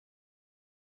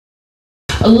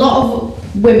A lot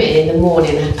of women in the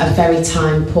morning are very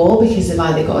time poor because they've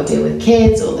either got to deal with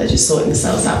kids or they're just sorting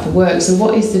themselves out for work. So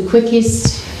what is the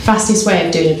quickest, fastest way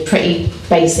of doing a pretty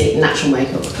basic natural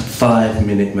makeup?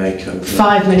 5-minute makeup.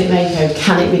 5-minute makeup,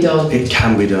 can it be done? It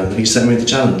can be done. Are you setting me the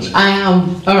challenge? I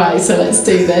am. Alright, so let's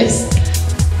do this.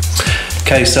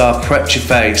 Okay, so I've prepped your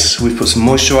face. We've put some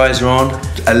moisturiser on,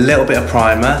 a little bit of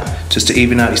primer, just to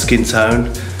even out your skin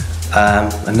tone.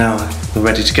 And now we're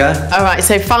ready to go. Alright,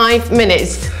 so 5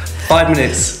 minutes. 5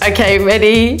 minutes. Okay,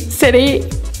 ready, steady,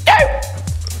 go!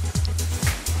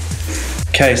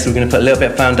 Okay, so we're going to put a little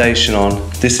bit of foundation on.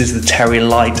 This is the Terry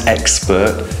Light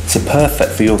Expert. So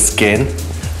perfect for your skin.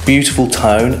 Beautiful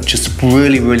tone, just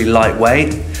really, really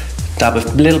lightweight. Dab a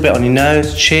little bit on your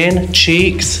nose, chin,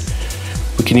 cheeks.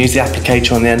 We can use the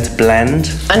applicator on the end to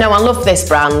blend. I know, I love this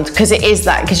brand because it is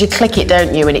that, because you click it,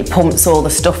 don't you, and it pumps all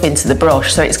the stuff into the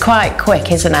brush, so it's quite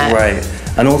quick, isn't it?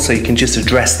 Right. And also you can just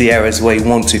address the areas where you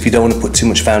want to if you don't want to put too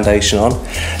much foundation on.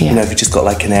 Yeah. You know, if you've just got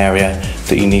like an area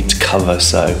that you need to cover,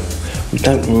 so we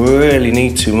don't really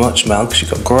need too much, Mel, because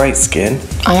you've got great skin.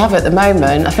 I have at the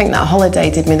moment. I think that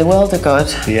holiday did me the world of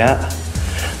good. Yeah.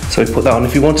 So we put that on.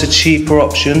 If you want a cheaper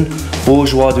option,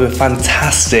 Bourjois do a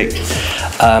fantastic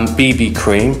BB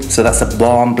cream. So that's a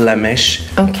balm blemish.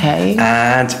 Okay.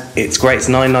 And it's great. It's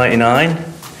 $9.99.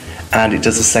 And it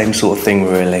does the same sort of thing,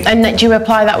 really. And do you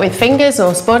apply that with fingers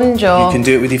or sponge, or? You can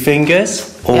do it with your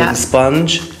fingers, or with a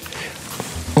sponge,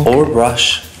 or a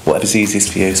brush, whatever's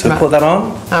easiest for you. So put that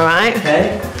on. All right.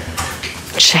 Okay.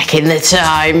 Checking the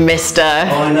time, mister.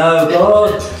 I know,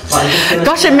 God.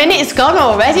 Gosh, a minute's gone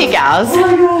already, Gaz. Oh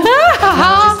my God.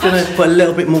 I'm just going to put a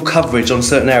little bit more coverage on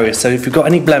certain areas. So if you've got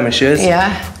any blemishes.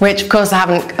 Yeah, which of course I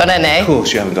haven't got any. Of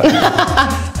course you haven't got any.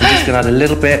 I'm just going to add a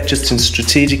little bit just in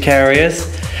strategic areas.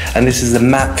 And this is the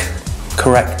MAC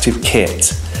Corrective Kit.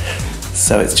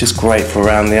 So it's just great for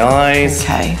around the eyes.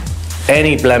 Okay.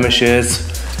 Any blemishes.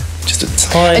 Just a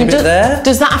tiny bit there.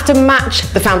 Does that have to match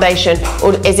the foundation,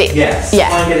 or is it? Yes. Yeah.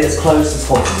 Try and get it as close as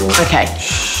possible. Okay.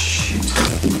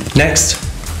 Next,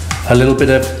 a little bit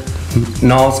of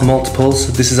NARS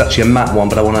Multiples. This is actually a matte one,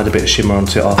 but I want to add a bit of shimmer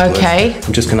onto it afterwards. Okay.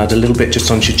 I'm just going to add a little bit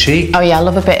just onto your cheek. Oh yeah, I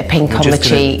love a bit of pink on the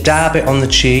cheek. Dab it on the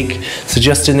cheek, so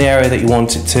just in the area that you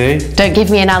want it to. Don't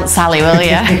give me an Aunt Sally, will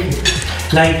you?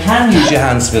 Now you can use your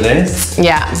hands for this.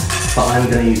 Yeah. But I'm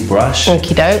going to use a brush.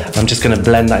 Okie doke. I'm just going to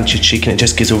blend that into your cheek, and it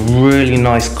just gives a really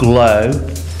nice glow.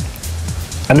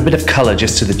 And a bit of colour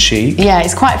just to the cheek. Yeah,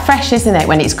 it's quite fresh, isn't it,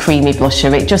 when it's creamy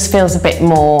blusher? It just feels a bit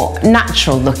more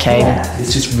natural looking. Yeah,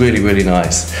 it's just really, really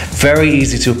nice. Very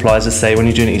easy to apply, as I say. When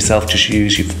you're doing it yourself, just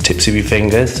use your tips of your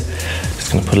fingers.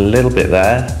 Just going to put a little bit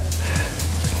there.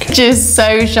 Okay. Just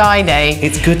so shiny.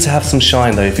 It's good to have some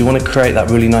shine though. If you want to create that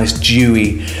really nice,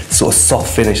 dewy, sort of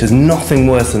soft finish, there's nothing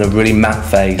worse than a really matte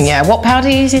face. Yeah, what powder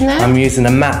are you using there? I'm using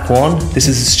a matte one. This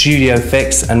is a Studio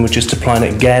Fix, and we're just applying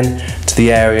it again to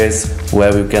the areas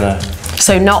where we're gonna...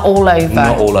 So not all over?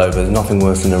 Not all over. There's nothing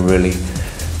worse than a really,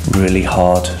 really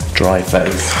hard, dry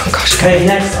face. Oh gosh. Okay,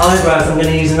 next eyebrows. I'm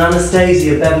going to use an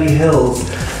Anastasia Beverly Hills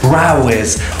Brow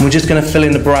Wiz. And we're just going to fill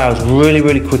in the brows really,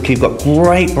 really quickly. You've got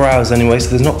great brows anyway, so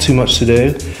there's not too much to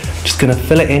do. Just going to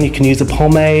fill it in. You can use a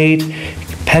pomade.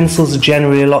 Pencils are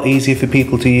generally a lot easier for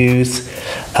people to use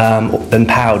than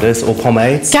powders or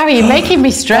pomades. Gary, you're making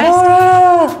me stressed.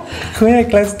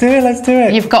 Quick, let's do it, let's do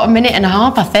it. You've got a minute and a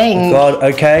half, I think. God,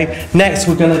 okay. Next,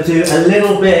 we're going to do a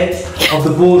little bit of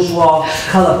the Bourjois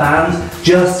colour band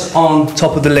just on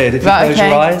top of the lid. If you close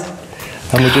your eyes.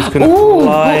 And we're just going to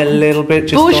apply a little bit.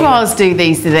 Just Bourjois do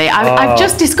these, do they? I've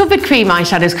just discovered cream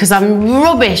eyeshadows because I'm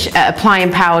rubbish at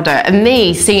applying powder, and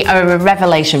these are a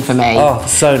revelation for me. Oh,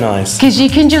 so nice. Because you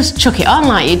can just chuck it on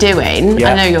like you're doing.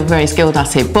 Yeah. I know you're very skilled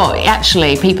at it, but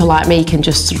actually people like me can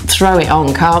just throw it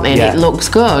on, can't they? And it looks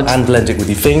good. And blend it with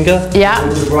your finger. Yeah.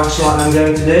 With the brush like I'm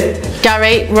going to do.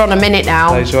 Gary, we're on a minute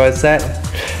now. Close your eyes, set.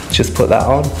 Just put that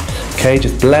on. Okay,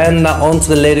 just blend that onto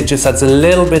the lid. It just adds a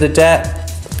little bit of depth.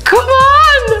 Come on!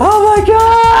 Oh my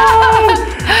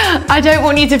God! I don't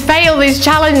want you to fail this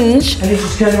challenge. And it's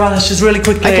just going around this just really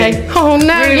quickly. Okay. Oh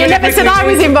no, really, you really never said I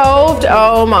was involved.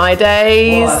 Oh my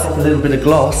days. Well, I pop a little bit of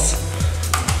gloss.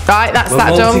 Right, that's We're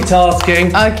that done.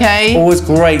 multitasking. Okay. Always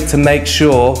great to make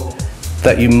sure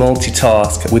that you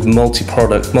multitask with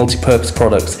multi-purpose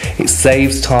products. It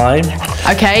saves time.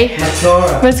 Okay.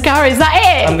 Mascara. Mascara, is that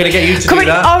it? I'm going to get you to do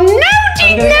that. Oh no,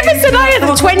 you never said I had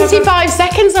the 25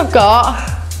 seconds I've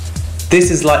got. This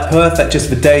is like perfect just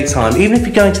for daytime. Even if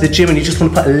you're going to the gym and you just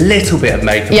want to put a little bit of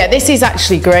makeup Yeah, this is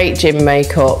actually great gym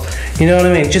makeup. You know what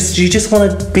I mean? You just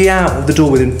want to be out of the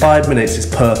door within 5 minutes. It's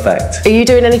perfect. Are you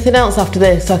doing anything else after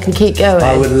this so I can keep going?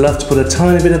 I would love to put a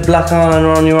tiny bit of black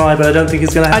eyeliner on your eye, but I don't think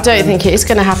it's going to happen. I don't think it's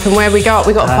going to happen. Where we got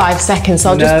 5 seconds, so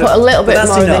I'll just put a little bit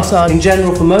more of this on. In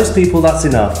general, for most people, that's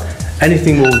enough.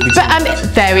 Anything more would be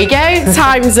there we go,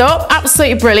 time's up,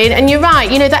 absolutely brilliant. And you're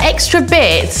right, you know, that extra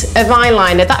bit of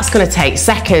eyeliner, that's going to take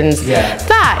seconds. Yeah.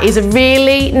 That is a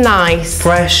really nice,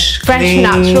 fresh, clean,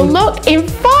 natural look in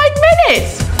 5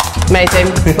 minutes.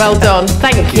 Amazing, well done,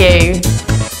 thank you.